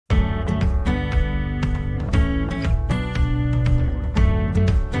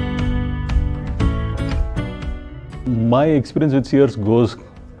My experience with Searce goes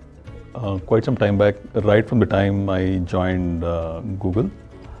quite some time back, right from the time I joined Google,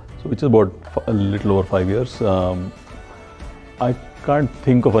 so which is about a little over 5 years. I can't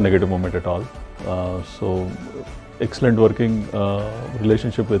think of a negative moment at all. So excellent working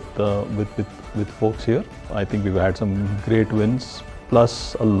relationship with folks here. I think we've had some great wins,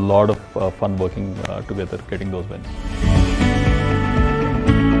 plus a lot of fun working together, getting those wins.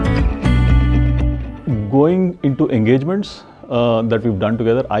 Going into engagements that we've done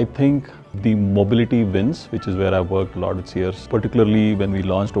together, I think the mobility wins, which is where I worked a lot with Searce, particularly when we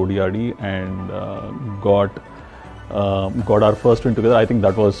launched ODRD and got our first win together. I think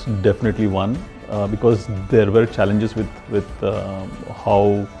that was definitely one because there were challenges with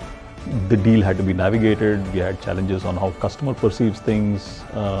how the deal had to be navigated. We had challenges on how customer perceives things,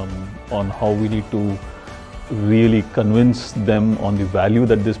 on how we need to really convince them on the value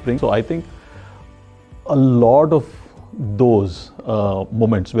that this brings. So I think a lot of those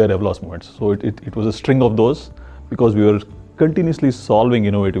moments were EVLOS moments. So it was a string of those because we were continuously solving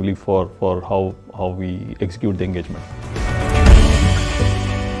innovatively for how we execute the engagement.